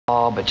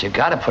Oh, but you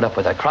gotta put up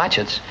with her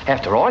crotchets.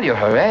 After all, you're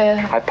her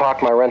heir. I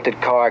parked my rented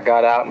car,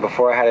 got out, and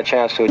before I had a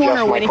chance to adjust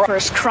my waiting for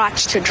his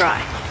crotch to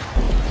dry.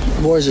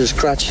 Boys, his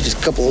crotch is just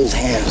a couple old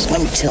hands.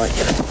 Let me tell you.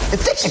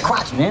 Fix your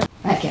crotch, man.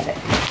 I get it.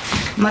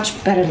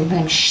 Much better than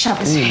let him shove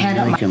his hand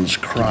up my... Lincoln's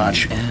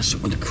crotch. Ass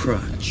with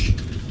krătʃ.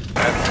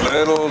 That's a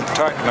little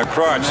tight in the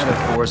crotch.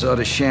 Metaphors ought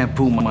to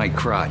shampoo my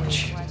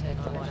crotch.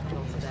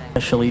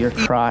 Especially your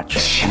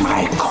crotch.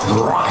 My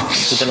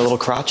crotch. You've been a little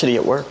crotchety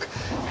at work.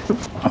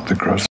 Not the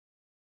gross.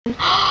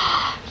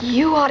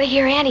 You ought to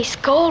hear Annie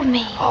scold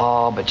me.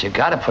 Oh, but you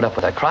gotta put up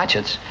with her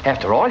crotchets.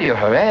 After all, you're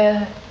her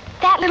heir.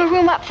 That little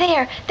room up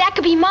there, that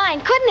could be mine,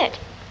 couldn't it?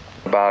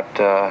 About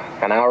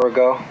an hour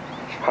ago.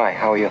 Hi,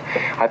 how are you?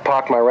 I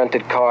parked my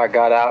rented car,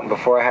 got out, and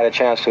before I had a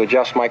chance to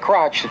adjust my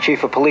crotch, the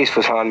chief of police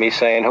was on me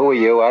saying, "Who are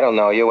you? I don't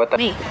know you. What the..."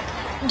 Me.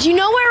 Do you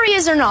know where he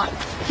is or not?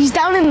 He's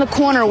down in the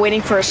corner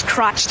waiting for his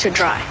crotch to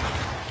dry.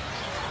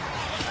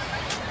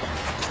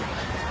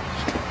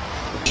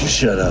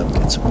 Shut up.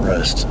 Get some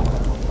rest.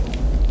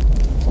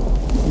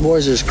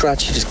 Boys, his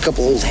crotch is just a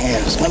couple old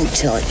hands. Let me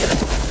tell you.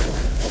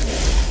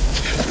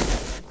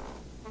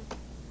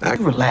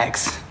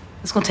 Relax.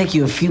 It's gonna take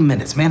you a few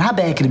minutes, man. How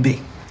bad could it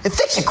be?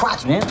 Fix your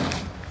crotch, man.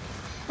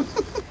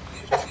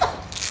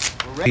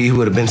 He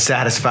would have been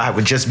satisfied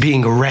with just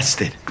being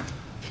arrested.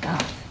 Oh,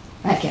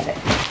 I get it.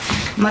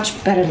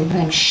 Much better than let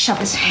him shove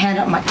his hand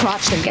up my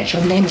crotch than get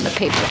your name in the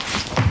paper.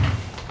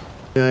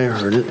 I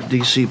heard it.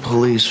 DC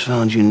police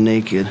found you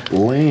naked,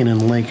 laying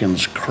in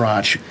Lincoln's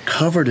crotch,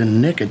 covered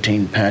in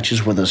nicotine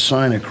patches with a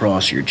sign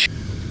across your chin.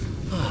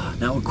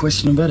 Now a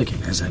question of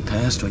etiquette. As I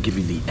pass, do I give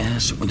you the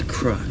ass or the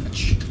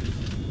krătʃ?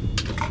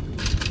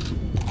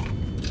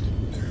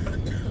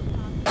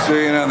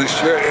 See, you know, the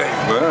shirt,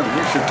 well,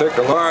 you should take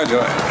a large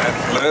one.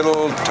 That's a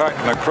little tight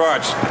in the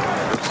crotch.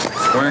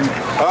 Swing.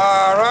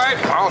 All right,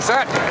 all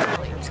set.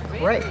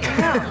 Great.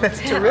 That's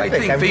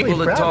terrific. I think people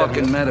that talk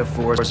in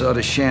metaphors ought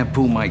to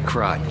shampoo my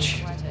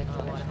crotch.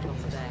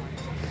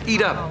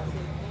 Eat up.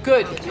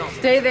 Good.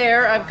 Stay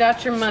there. I've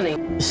got your money.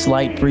 The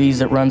slight breeze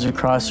that runs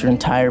across your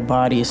entire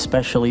body,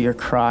 especially your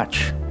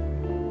crotch.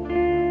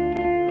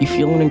 You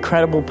feel an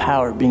incredible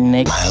power being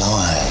naked. My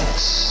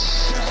lords.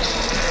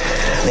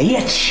 The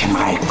itch,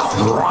 my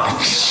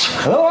crotch.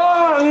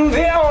 Long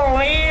the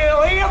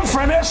only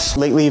infamous.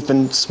 Lately, you've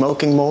been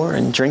smoking more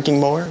and drinking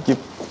more. You've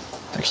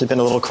actually been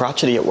a little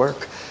crotchety at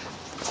work.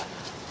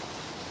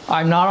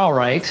 I'm not all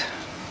right.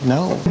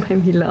 No.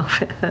 Made me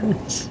laugh. It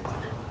hurts.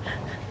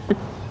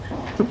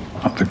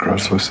 Not the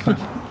grossest thing.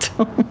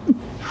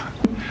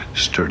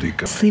 Sturdy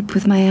guy. Sleep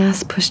with my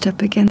ass pushed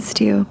up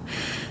against you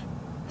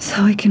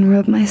so I can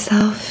rub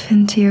myself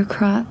into your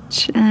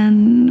crotch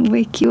and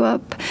wake you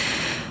up.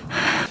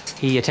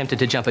 He attempted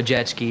to jump a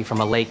jet ski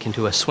from a lake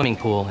into a swimming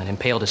pool and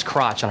impaled his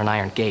crotch on an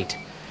iron gate.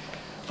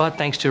 But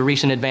thanks to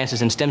recent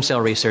advances in stem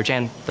cell research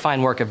and the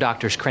fine work of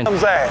Doctors krătʃ.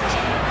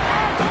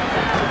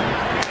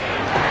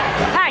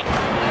 Hey,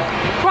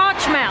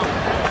 crotch mount.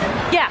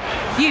 Yeah,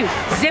 you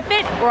zip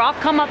it, or I'll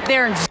come up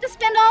there and... To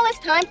spend all this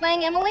time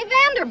playing Emily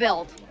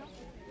Vanderbilt.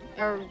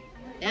 Or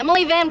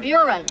Emily Van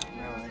Buren.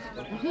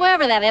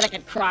 Whoever that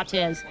etiquette crotch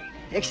is.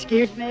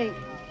 Excuse me.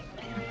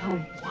 Oh,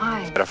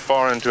 why? A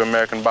foreign to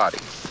American body.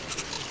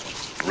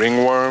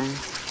 Ringworm,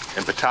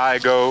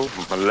 impetigo,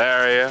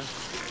 malaria,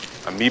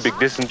 amoebic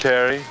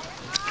dysentery,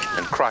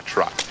 and crotch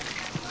rot.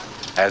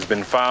 Has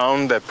been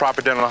found that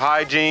proper dental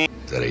hygiene...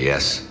 Is that a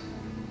yes?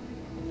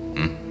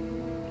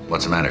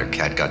 What's the matter?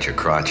 Cat got your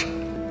crotch?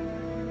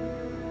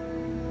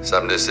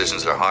 Some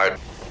decisions are hard.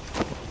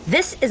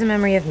 This is a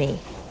memory of me.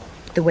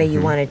 The way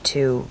you wanted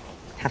to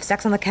have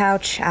sex on the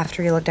couch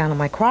after you looked down on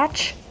my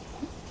crotch.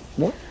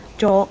 What?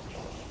 Joel,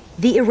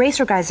 the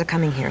eraser guys are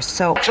coming here,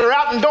 so... They're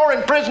out and door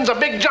in prison's a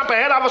big jump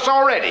ahead of us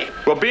already.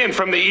 Well, being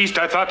from the East,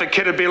 I thought the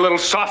kid would be a little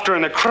softer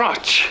in the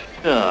crotch.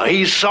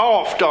 He's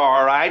soft,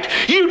 all right.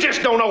 You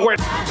just don't know where...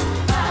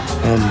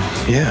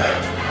 Yeah.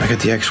 I got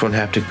the X1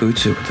 haptic boot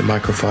suit with the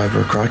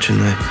microfiber crotch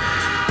inlay.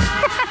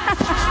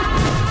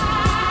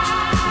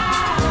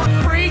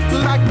 Freak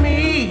like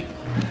me.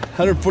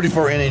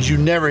 144 innings, you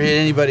never hit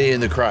anybody in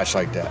the crotch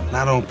like that.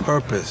 Not on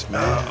purpose,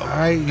 man. All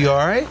right, you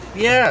all right?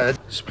 Yeah.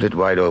 Split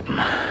wide open.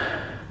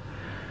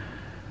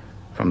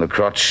 From the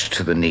crotch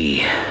to the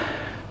knee.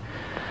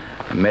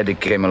 A medic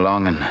came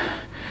along and...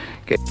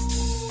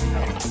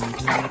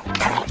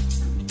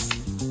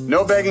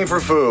 No begging for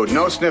food,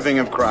 no sniffing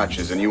of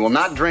crotches, and you will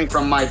not drink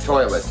from my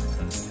toilet.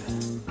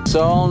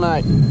 So all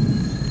night.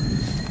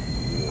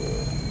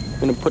 I'm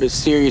gonna put a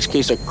serious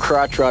case of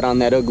crotch rot on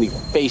that ugly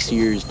face of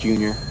yours,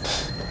 Junior.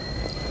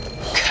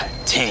 God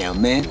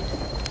damn, man.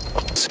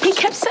 He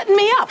kept setting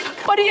me up.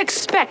 What do you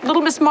expect,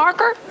 Little Miss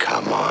Marker?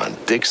 Come on,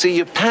 Dixie,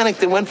 you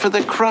panicked and went for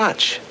the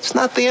crotch. It's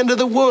not the end of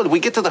the world. We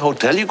get to the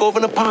hotel, you go over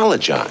and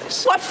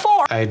apologize. What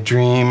for? I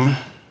dream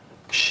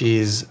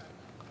she's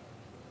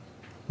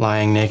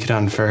lying naked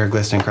on her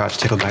glistening crotch,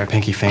 tickled by her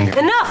pinky finger.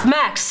 Enough,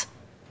 Max!